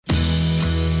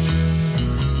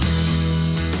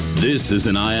This is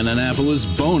an Eye on Annapolis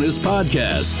bonus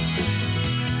podcast.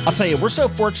 I'll tell you, we're so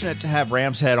fortunate to have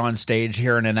Ram's Head on stage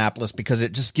here in Annapolis because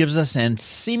it just gives us a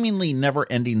seemingly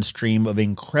never-ending stream of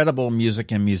incredible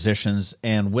music and musicians.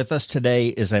 And with us today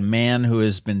is a man who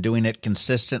has been doing it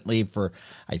consistently for,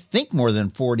 I think, more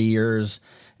than 40 years.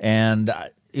 And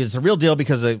it's a real deal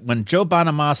because when Joe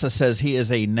Bonamassa says he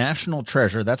is a national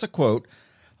treasure, that's a quote.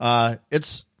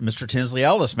 It's Mr. Tinsley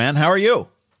Ellis, man. How are you?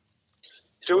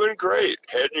 Doing great.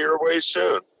 Heading your way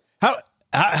soon. How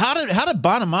did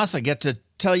Bonamassa get to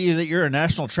tell you that you're a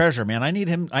national treasure, man? I need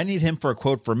him for a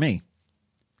quote for me.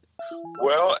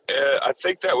 Well, I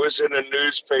think that was in a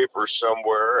newspaper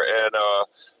somewhere, and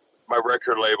my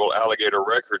record label, Alligator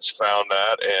Records, found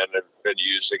that and have been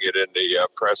using it in the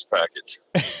press package.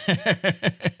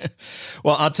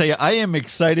 Well, I'll tell you, I am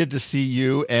excited to see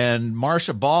you and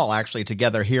Marcia Ball actually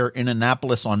together here in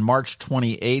Annapolis on March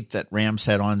 28th at Ram's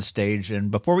Head on stage. And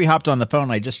before we hopped on the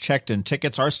phone, I just checked and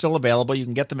tickets are still available. You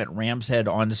can get them at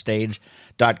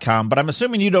ramsheadonstage.com. But I'm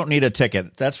assuming you don't need a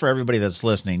ticket. That's for everybody that's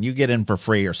listening. You get in for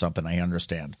free or something, I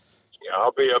understand. Yeah,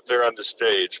 I'll be up there on the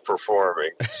stage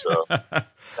performing, so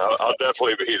I'll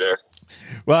definitely be there.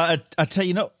 Well, I tell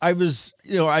you, I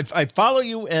follow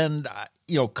you, and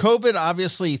COVID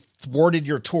obviously thwarted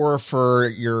your tour for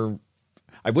your,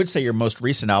 I would say your most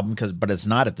recent album, but it's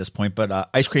not at this point.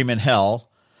 But Ice Cream in Hell,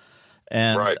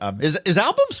 and right. Is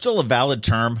album still a valid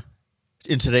term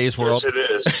in today's world? Yes, it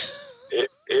is.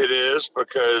 It is,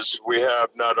 because we have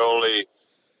not only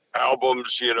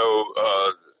albums,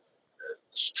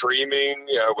 streaming.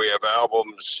 We have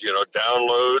albums,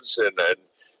 downloads and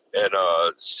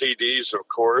CDs, of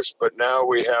course. But now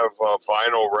we have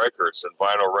vinyl records, and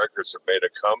vinyl records have made a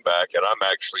comeback. And I'm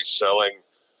actually selling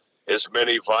as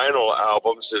many vinyl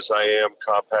albums as I am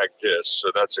compact discs,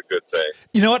 so that's a good thing.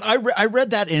 You know what? I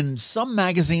read that in some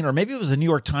magazine, or maybe it was the New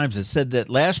York Times, that said that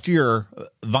last year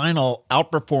vinyl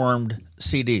outperformed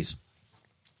CDs.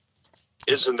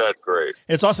 Isn't that great?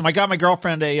 It's awesome. I got my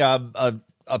girlfriend a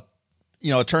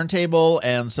turntable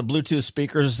and some Bluetooth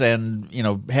speakers and,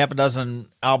 half a dozen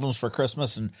albums for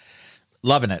Christmas, and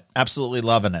loving it. Absolutely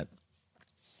loving it.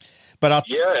 But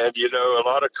and a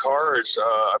lot of cars.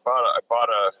 I bought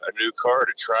a new car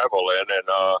to travel in, and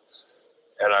I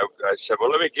said, well,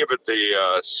 let me give it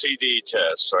the CD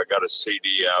test. So I got a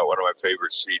CD out, one of my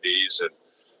favorite CDs, and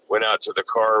went out to the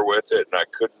car with it, and I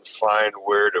couldn't find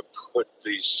where to put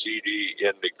the CD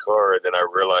in the car. And then I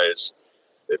realized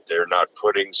that they're not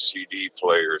putting CD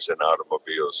players in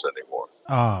automobiles anymore.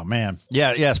 Oh, man.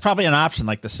 Yeah, it's probably an option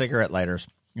like the cigarette lighters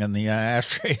and the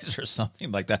ashtrays or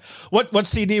something like that. What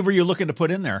CD were you looking to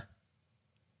put in there?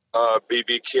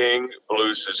 B.B. King,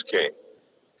 Blues is King.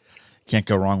 Can't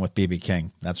go wrong with B.B.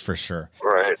 King, that's for sure.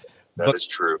 Right, that is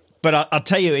true. But I'll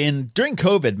tell you, during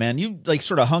COVID, man, you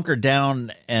sort of hunkered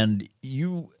down and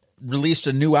you released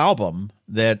a new album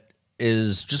that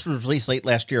is just released late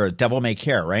last year, Devil May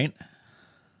Care, right?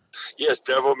 Yes,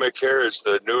 Devil May Care is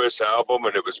the newest album,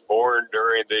 and it was born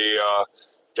during the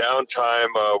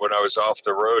downtime when I was off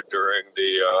the road during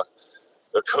the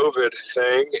COVID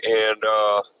thing, and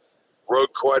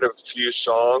wrote quite a few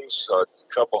songs, a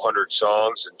couple hundred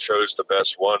songs, and chose the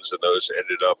best ones, and those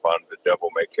ended up on the Devil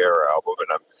May Care album. And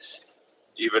I'm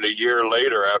even a year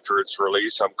later after its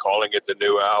release, I'm calling it the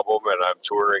new album, and I'm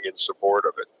touring in support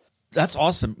of it. That's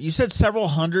awesome. You said several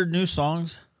hundred new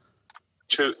songs?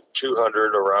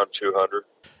 200, around 200.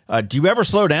 Do you ever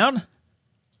slow down?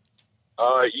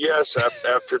 Yes,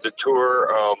 after the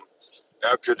tour,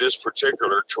 after this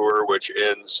particular tour, which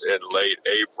ends in late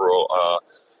April,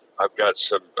 I've got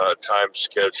some time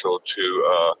scheduled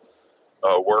to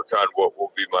work on what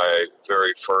will be my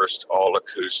very first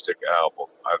all-acoustic album.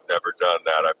 I've never done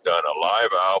that. I've done a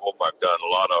live album. I've done a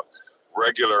lot of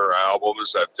regular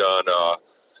albums. I've done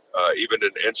even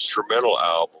an instrumental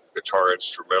album, guitar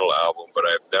instrumental album, but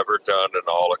I've never done an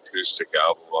all-acoustic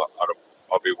album.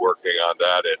 I'll be working on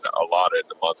that in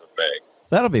the month of May.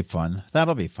 That'll be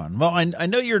fun. Well, I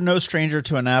know you're no stranger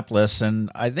to Annapolis,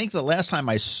 and I think the last time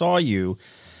I saw you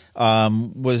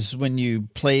was when you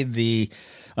played the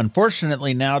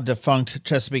unfortunately now defunct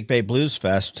Chesapeake Bay Blues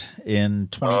Fest in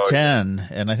 2010. Oh, yeah.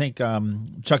 And I think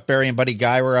Chuck Berry and Buddy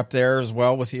Guy were up there as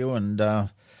well with you, and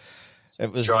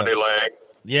it was Johnny Lang.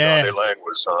 Yeah, Johnny Lang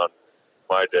was on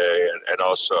my day, and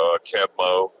also Kev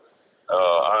Moe.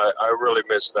 I really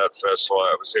missed that festival.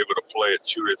 I was able to play it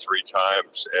 2 or 3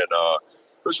 times, and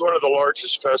it was one of the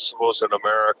largest festivals in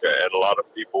America. And a lot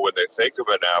of people, when they think of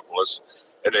Annapolis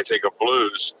and they think of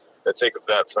blues, they think of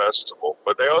that festival.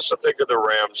 But they also think of the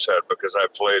Ram's Head, because I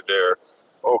played there,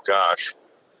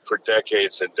 for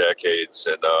decades and decades,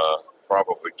 and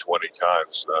probably 20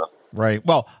 times now. Right.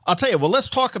 Well, I'll tell you. Well, let's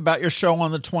talk about your show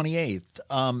on the 28th.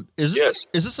 Yes.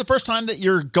 Is this the first time that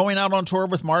you're going out on tour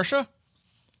with Marcia?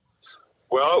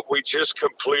 Well, we just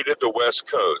completed the West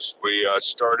Coast. We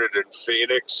started in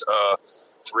Phoenix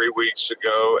 3 weeks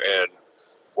ago and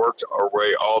worked our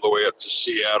way all the way up to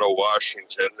Seattle,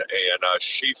 Washington, and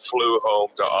she flew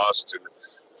home to Austin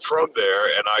from there,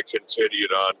 and I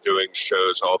continued on doing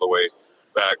shows all the way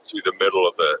back through the middle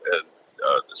of the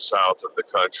south of the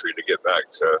country to get back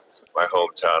to my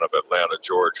hometown of Atlanta,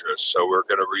 Georgia. So we're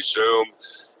going to resume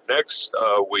next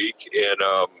week in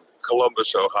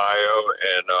Columbus, Ohio,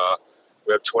 and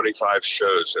we have 25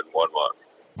 shows in 1 month.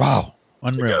 Wow.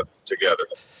 Unreal. Together.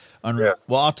 Unreal. Yeah.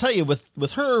 Well, I'll tell you,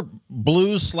 with her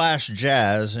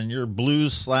blues/jazz and your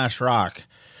blues/rock,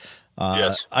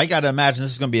 yes. I got to imagine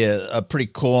this is going to be a pretty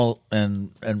cool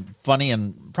and funny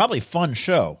and probably fun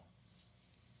show.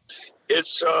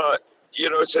 It's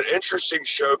it's an interesting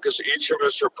show because each of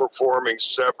us are performing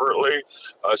separately.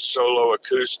 Solo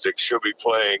acoustic. She'll be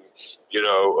playing,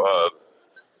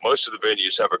 most of the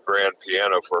venues have a grand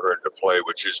piano for her to play,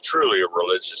 which is truly a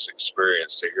religious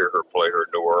experience to hear her play her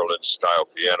New Orleans style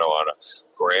piano on a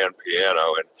grand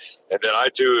piano. And then I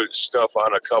do stuff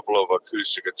on a couple of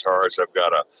acoustic guitars. I've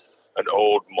got an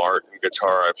old Martin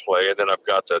guitar I play, and then I've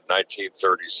got the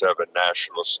 1937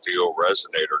 National Steel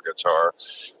Resonator guitar.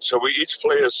 So we each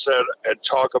play a set and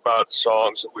talk about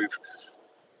songs that we've,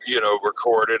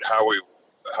 recorded, how we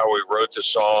wrote the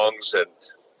songs, and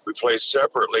we play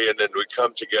separately, and then we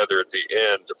come together at the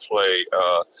end to play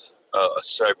a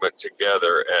segment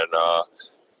together,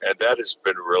 and that has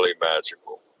been really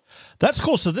magical. That's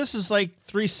cool. So this is like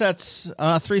three sets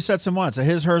in one. So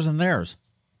his, hers, and theirs.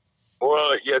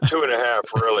 Well, yeah,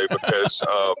 2.5 really, because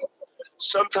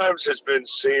sometimes it's been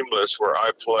seamless where I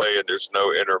play and there's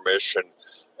no intermission,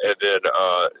 and then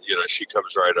she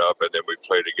comes right up, and then we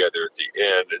play together at the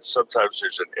end. And sometimes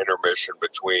there's an intermission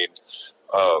between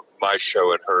my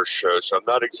show and her show, so I'm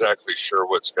not exactly sure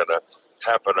what's going to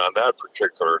happen on that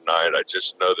particular night. I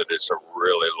just know that it's a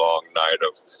really long night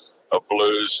of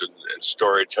blues and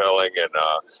storytelling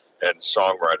and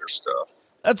songwriter stuff.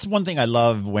 That's one thing I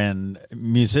love when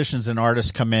musicians and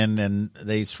artists come in and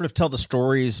they sort of tell the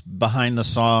stories behind the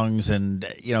songs. And,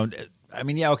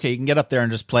 okay, you can get up there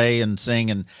and just play and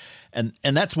sing and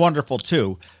that's wonderful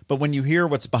too. But when you hear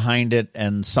what's behind it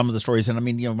and some of the stories,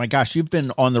 and my gosh, you've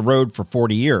been on the road for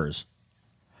 40 years.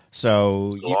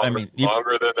 So, longer than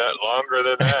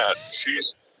that.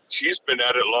 She's been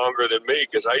at it longer than me,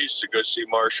 because I used to go see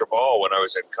Marcia Ball when I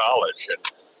was in college,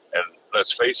 and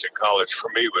let's face it, college for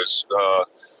me was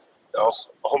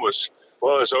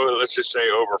let's just say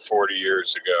over 40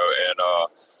 years ago, and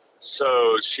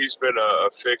so she's been a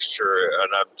fixture, and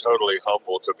I'm totally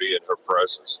humbled to be in her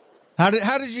presence. How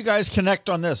did you guys connect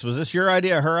on this? Was this your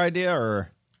idea, her idea,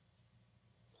 or?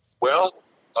 Well,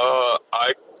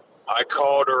 I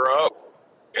called her up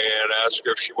and asked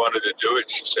her if she wanted to do it.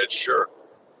 She said sure.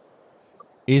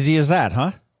 Easy as that,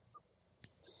 huh?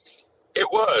 It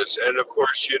was. And of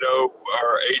course,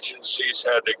 our agencies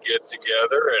had to get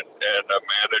together and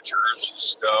managers and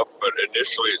stuff. But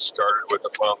initially it started with a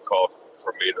phone call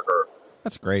from me to her.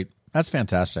 That's great. That's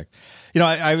fantastic.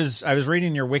 I was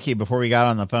reading your wiki before we got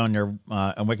on the phone. Your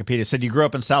on Wikipedia said you grew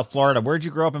up in South Florida. Where'd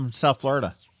you grow up in South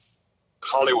Florida?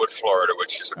 Hollywood, Florida,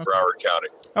 which is in Broward County.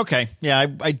 Okay. Yeah,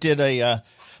 I did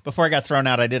before I got thrown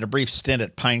out, I did a brief stint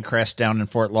at Pinecrest down in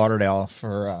Fort Lauderdale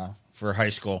for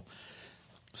high school.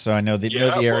 So I know the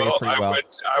area pretty well.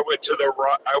 I went to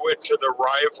the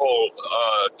rival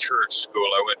church school.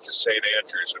 I went to St.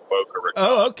 Andrews in Boca Raton.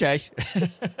 Oh, okay.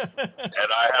 And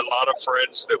I had a lot of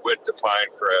friends that went to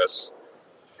Pinecrest.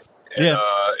 And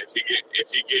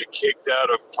if you get kicked out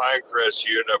of Pinecrest,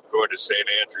 you end up going to St.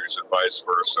 Andrews and vice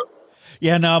versa.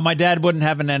 Yeah, no, my dad wouldn't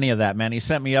have any of that, man. He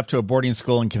sent me up to a boarding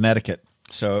school in Connecticut.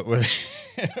 So it was.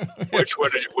 Which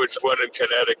one in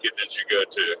Connecticut did you go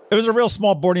to? It was a real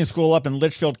small boarding school up in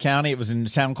Litchfield County. It was in a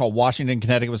town called Washington,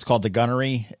 Connecticut. It was called the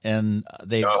Gunnery, and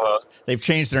they've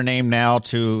changed their name now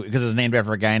to, because it's named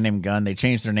after a guy named Gunn. They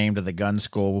changed their name to the Gun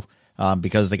School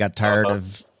because they got tired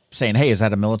of saying, "Hey, is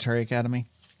that a military academy?"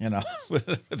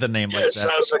 With a name like that.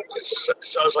 Sounds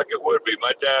like it would be.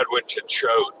 My dad went to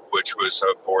Choate, which was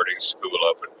a boarding school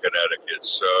up in Connecticut.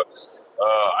 So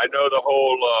I know the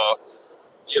whole.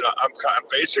 I'm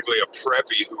basically a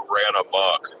preppy who ran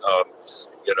amok.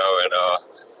 And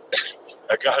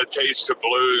I got a taste of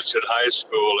blues in high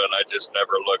school, and I just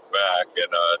never looked back. And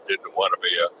didn't want to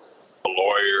be a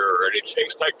lawyer or anything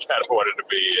like that. I wanted to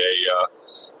be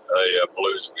a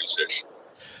blues musician.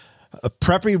 A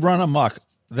preppy run amok.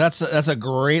 That's a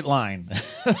great line.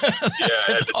 Yeah,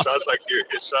 and it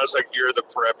sounds like you're the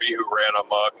preppy who ran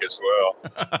amok as well.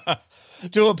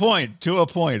 To a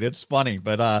point. It's funny,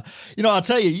 but I'll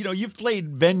tell you, you've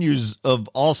played venues of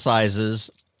all sizes,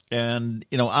 and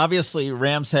obviously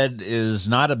Ram's Head is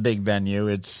not a big venue.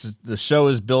 The show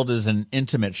is billed as an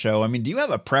intimate show. I mean, do you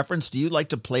have a preference? Do you like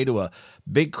to play to a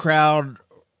big crowd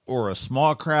or a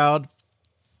small crowd?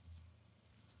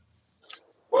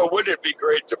 Well, wouldn't it be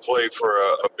great to play for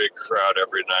a big crowd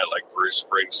every night like Bruce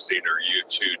Springsteen or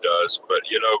U2 does? But,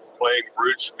 playing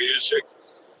roots music,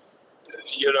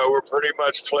 we're pretty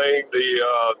much playing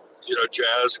the,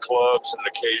 jazz clubs and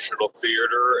occasional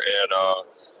theater.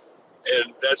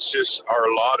 And that's just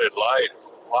our lot in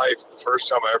life. The first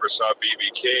time I ever saw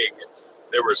B.B. King,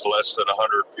 there was less than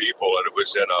 100 people, and it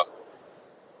was in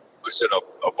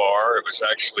a bar. It was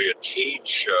actually a teen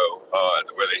show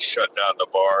where they shut down the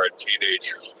bar and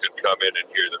teenagers could come in and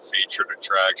hear the featured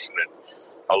attraction. And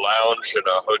a lounge in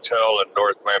a hotel in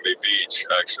North Miami Beach,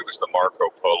 actually it was the Marco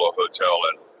Polo Hotel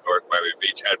in North Miami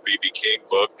Beach, had B.B. King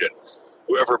booked, and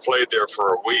whoever played there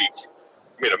for a week.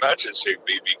 I mean, imagine seeing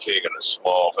B.B. King in a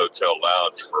small hotel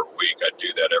lounge for a week. I'd do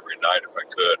that every night if I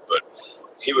could. But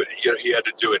he had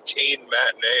to do a teen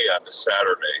matinee on the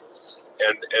Saturday.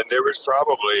 And there was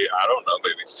probably, I don't know,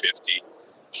 maybe 50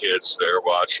 kids there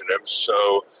watching him.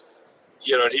 So,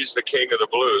 and he's the king of the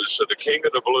blues. So the king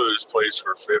of the blues plays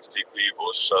for 50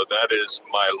 people. So that is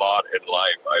my lot in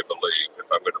life, I believe, if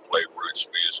I'm going to play roots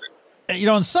music.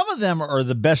 And some of them are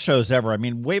the best shows ever. I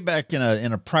mean, way back in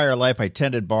a prior life, I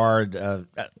attended bar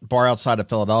outside of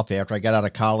Philadelphia after I got out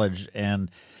of college,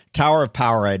 and Tower of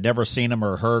Power, I'd never seen them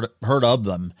or heard of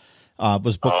them.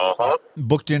 Was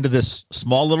booked into this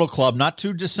small little club, not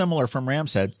too dissimilar from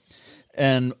Ram's Head.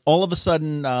 And all of a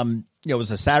sudden, it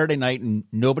was a Saturday night and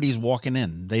nobody's walking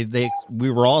in.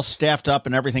 We were all staffed up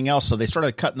and everything else. So they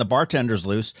started cutting the bartenders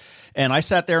loose. And I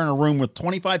sat there in a room with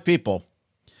 25 people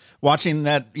watching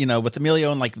that, with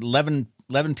Emilio and like 11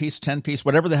 piece, 10 piece,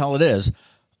 whatever the hell it is,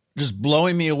 just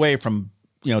blowing me away from,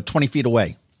 20 feet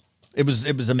away. It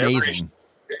was amazing.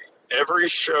 Every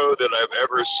show that I've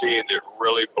ever seen that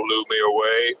really blew me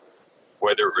away,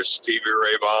 whether it was Stevie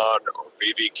Ray Vaughan or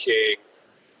B.B. King,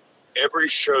 every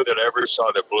show that I ever saw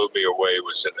that blew me away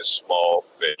was in a small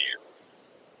venue.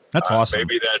 That's awesome.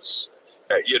 Maybe that's,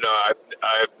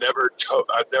 I've never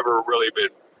really been,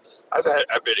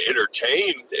 I've been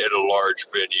entertained at a large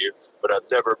venue, but I've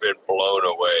never been blown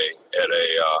away at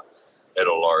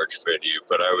a large venue.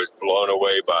 But I was blown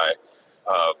away by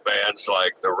bands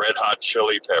like the Red Hot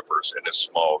Chili Peppers in a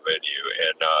small venue,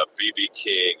 and B.B.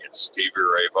 King and Stevie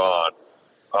Ray Vaughan.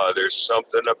 There's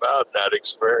something about that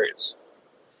experience.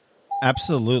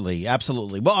 Absolutely.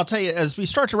 Well, I'll tell you, as we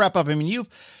start to wrap up, I mean, you've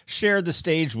shared the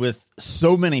stage with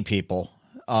so many people.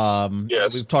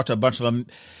 Yes. We've talked to a bunch of them.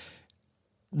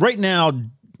 Right now,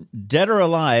 dead or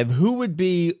alive, who would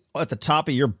be at the top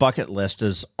of your bucket list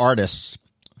as artists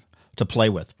to play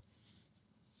with?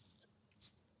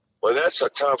 Well, that's a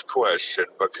tough question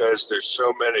because there's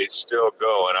so many still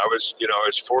going. I was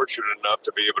fortunate enough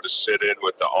to be able to sit in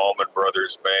with the Allman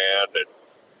Brothers Band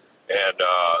and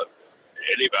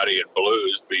anybody in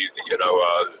blues,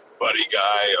 Buddy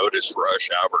Guy, Otis Rush,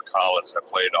 Albert Collins. I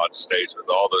played on stage with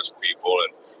all those people,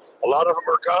 and a lot of them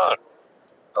are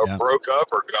gone, broke up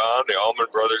or gone. The Allman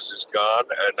Brothers is gone,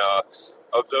 and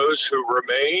of those who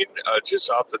remain,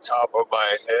 just off the top of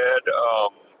my head,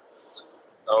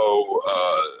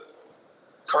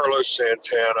 Carlos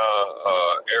Santana,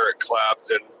 Eric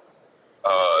Clapton,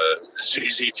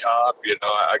 ZZ Top.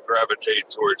 I gravitate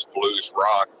towards blues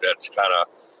rock. That's kind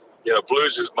of,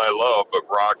 blues is my love, but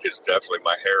rock is definitely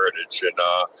my heritage. And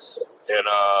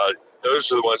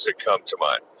those are the ones that come to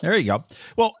mind. There you go.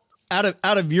 Well, out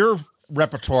of your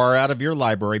repertoire, out of your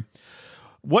library,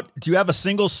 what do you have a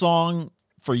single song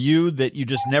for you that you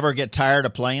just never get tired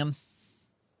of playing?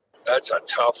 That's a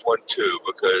tough one too,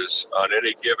 because on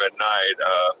any given night,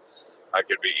 I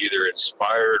could be either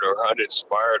inspired or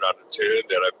uninspired on a tune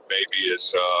that maybe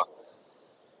is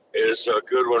a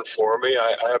good one for me.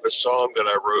 I have a song that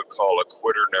I wrote called "A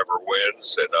Quitter Never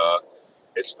Wins," and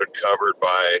it's been covered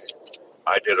by.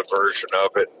 I did a version of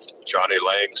it. Johnny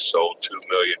Lang sold 2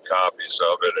 million copies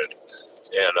of it,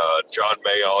 and John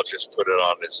Mayall just put it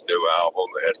on his new album,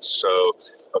 and so.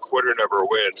 A Quitter Never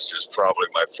Wins is probably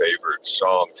my favorite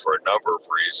song for a number of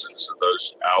reasons. And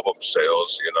those album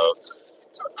sales,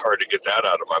 hard to get that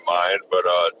out of my mind. But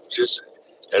just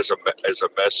as a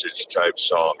message type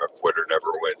song, A Quitter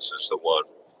Never Wins is the one.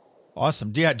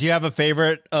 Awesome. Do you have a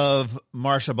favorite of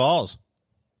Marcia Ball's?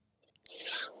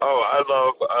 Oh,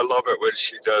 I love it when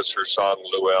she does her song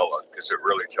Luella, because it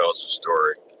really tells a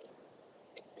story.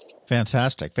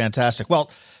 Fantastic. Well,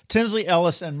 Tinsley,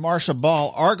 Ellis, and Marcia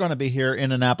Ball are going to be here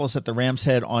in Annapolis at the Ram's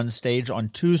Head on stage on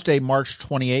Tuesday, March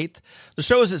 28th. The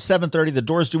show is at 7:30. The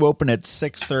doors do open at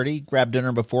 6:30. Grab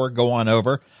dinner before, go on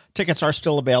over. Tickets are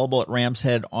still available at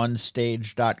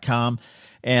ramsheadonstage.com.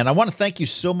 And I want to thank you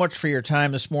so much for your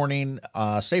time this morning.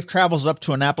 Safe travels up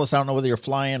to Annapolis. I don't know whether you're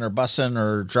flying or bussing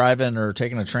or driving or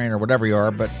taking a train or whatever you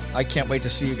are, but I can't wait to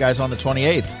see you guys on the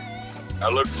 28th. I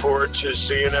look forward to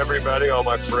seeing everybody, all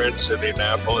my friends in the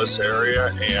Annapolis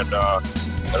area, and I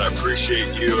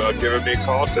appreciate you giving me a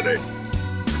call today.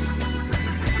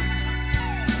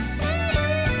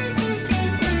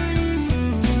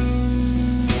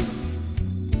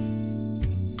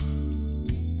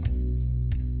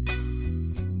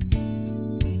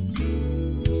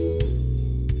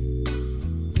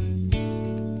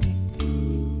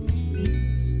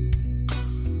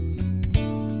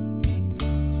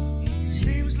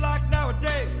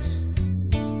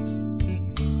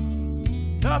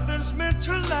 Nothing's meant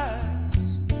to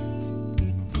last.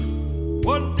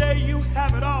 One day you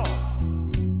have it all,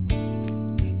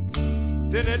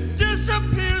 then it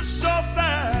disappears so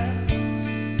fast.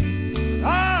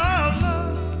 Our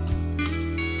love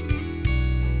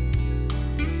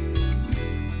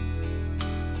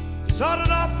is on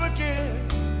and off again.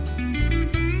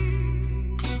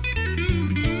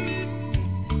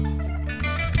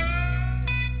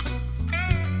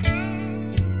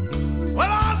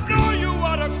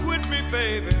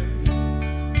 Baby,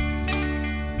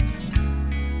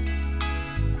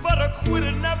 but a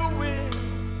quitter never wins.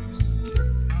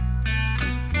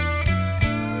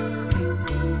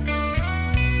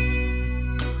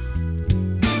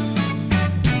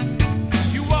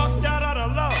 You walked out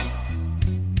of love,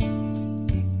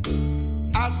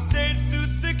 I stayed through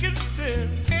thick and thin.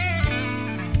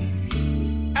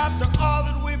 After all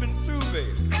that we've been through,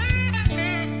 baby,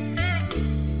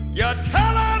 you're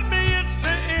telling me it's the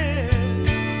end.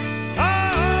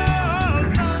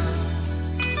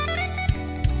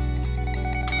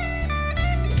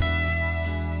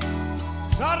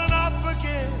 On and off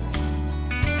again.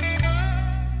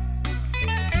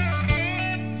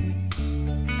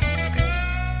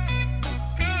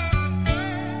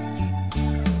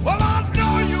 Well, I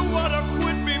know you wanna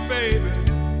quit me, baby,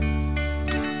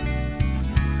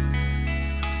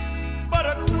 but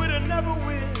a quitter never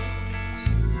wins.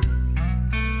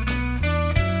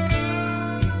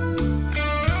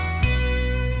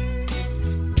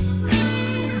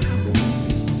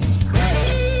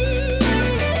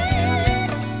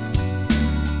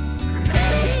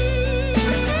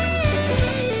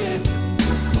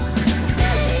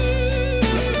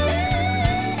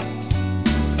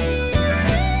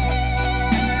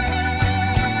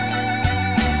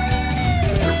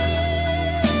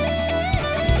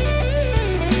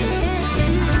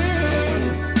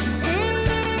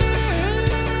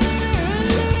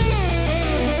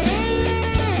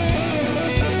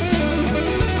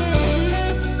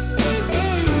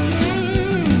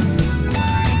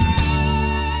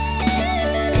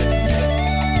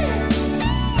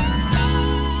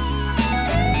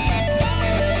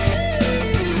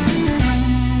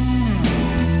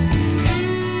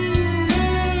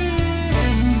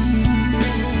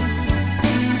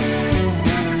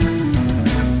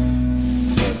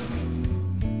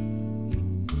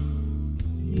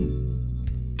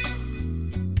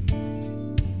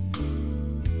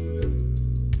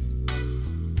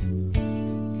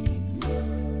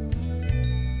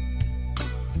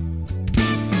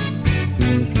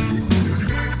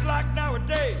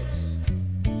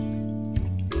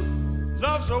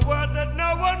 Love's a word that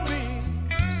no one means.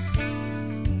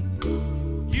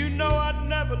 You know I'd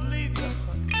never leave you,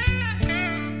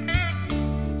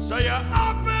 so you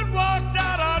up and walked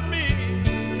out on me.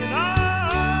 And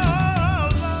oh,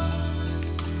 love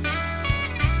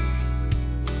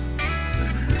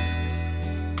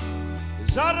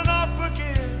is on and off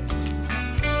again.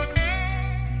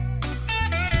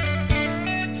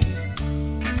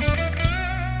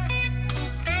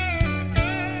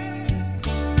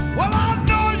 Well, I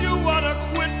know you wanna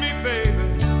quit me, baby,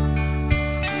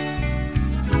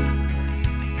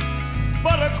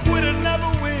 but a quitter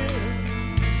never wins.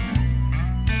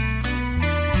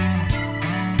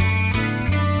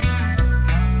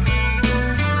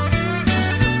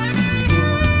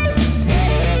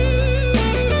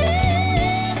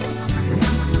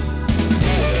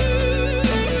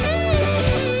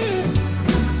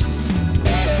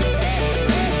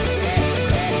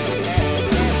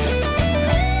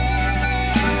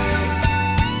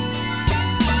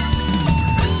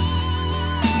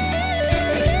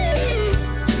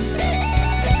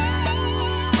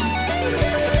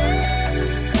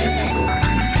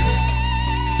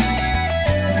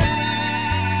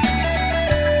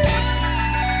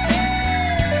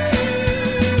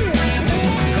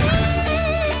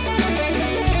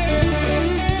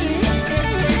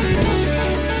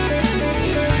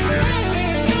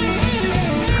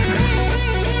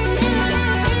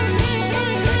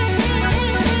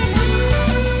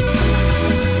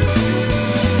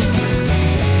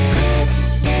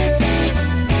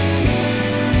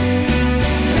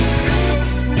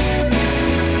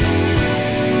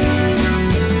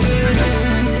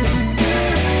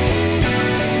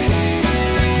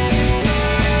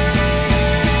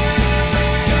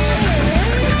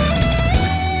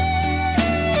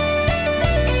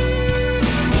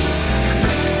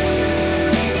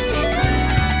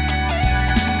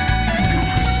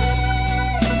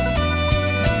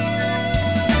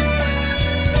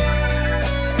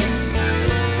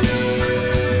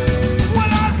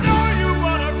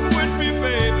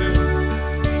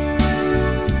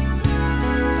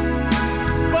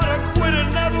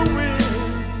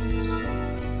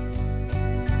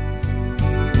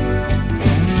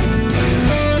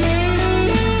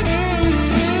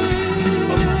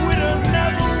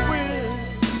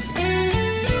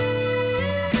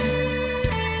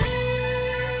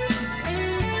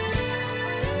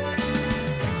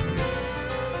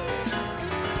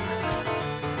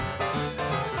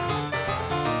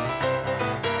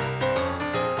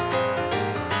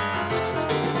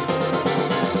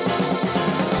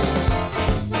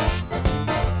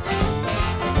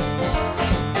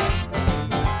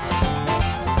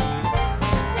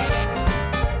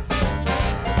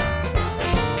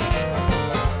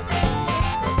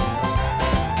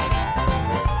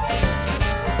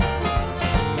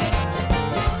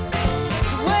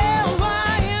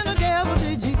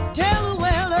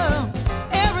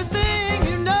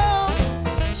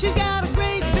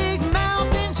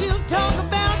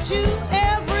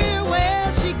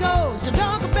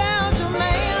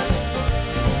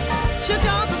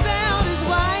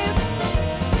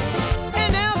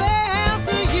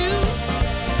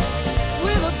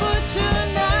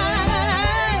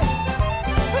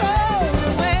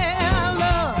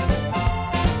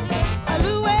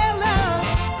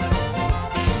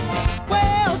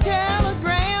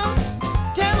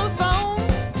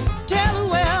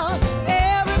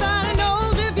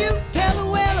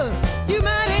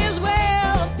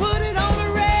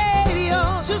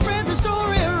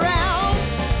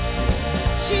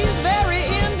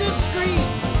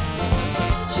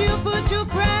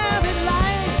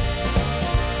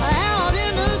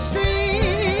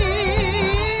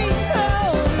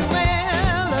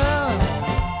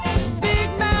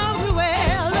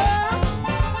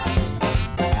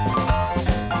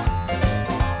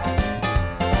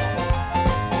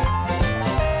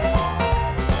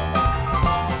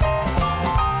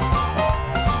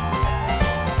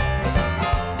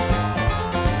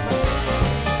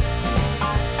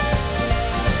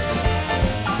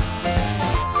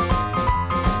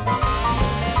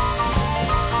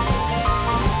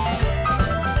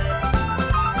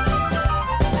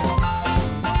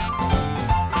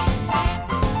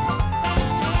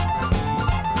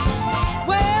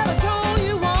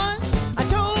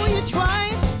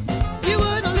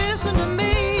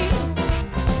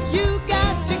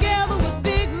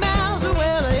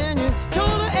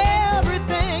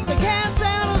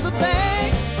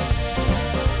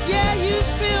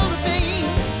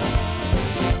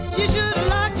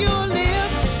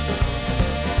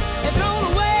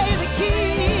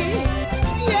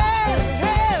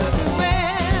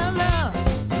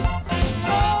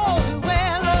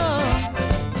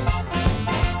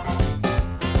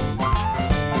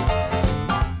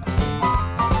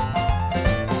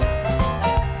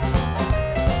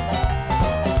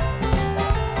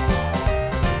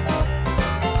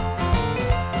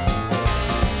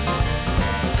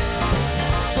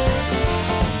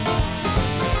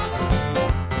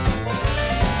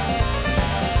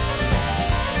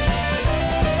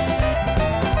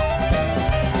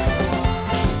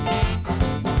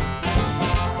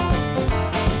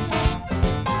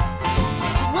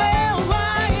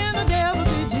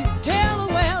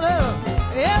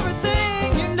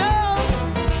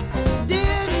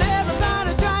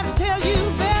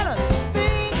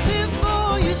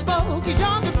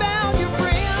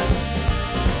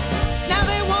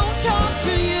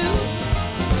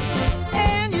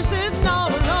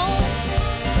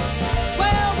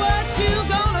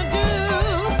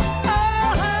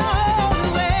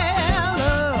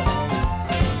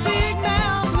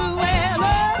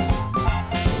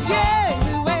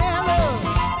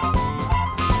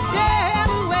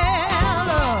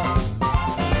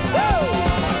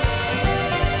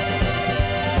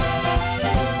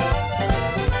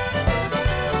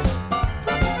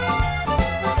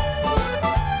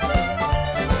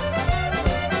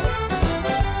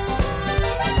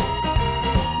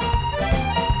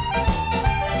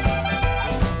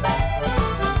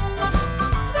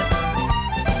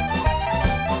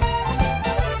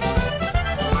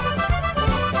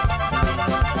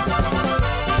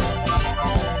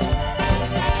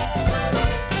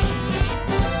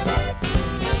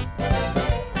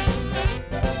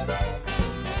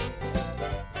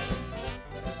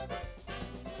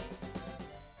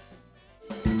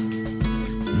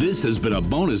 This has been a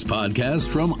bonus podcast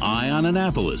from Ion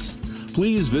Annapolis.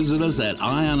 Please visit us at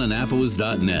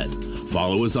ionannapolis.net.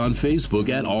 Follow us on Facebook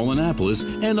at All Annapolis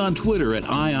and on Twitter at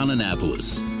Ion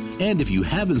Annapolis. And if you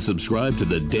haven't subscribed to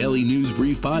the Daily News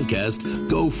Brief podcast,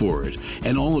 go for it.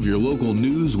 And all of your local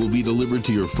news will be delivered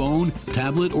to your phone,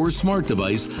 tablet, or smart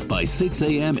device by 6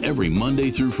 a.m. every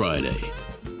Monday through Friday.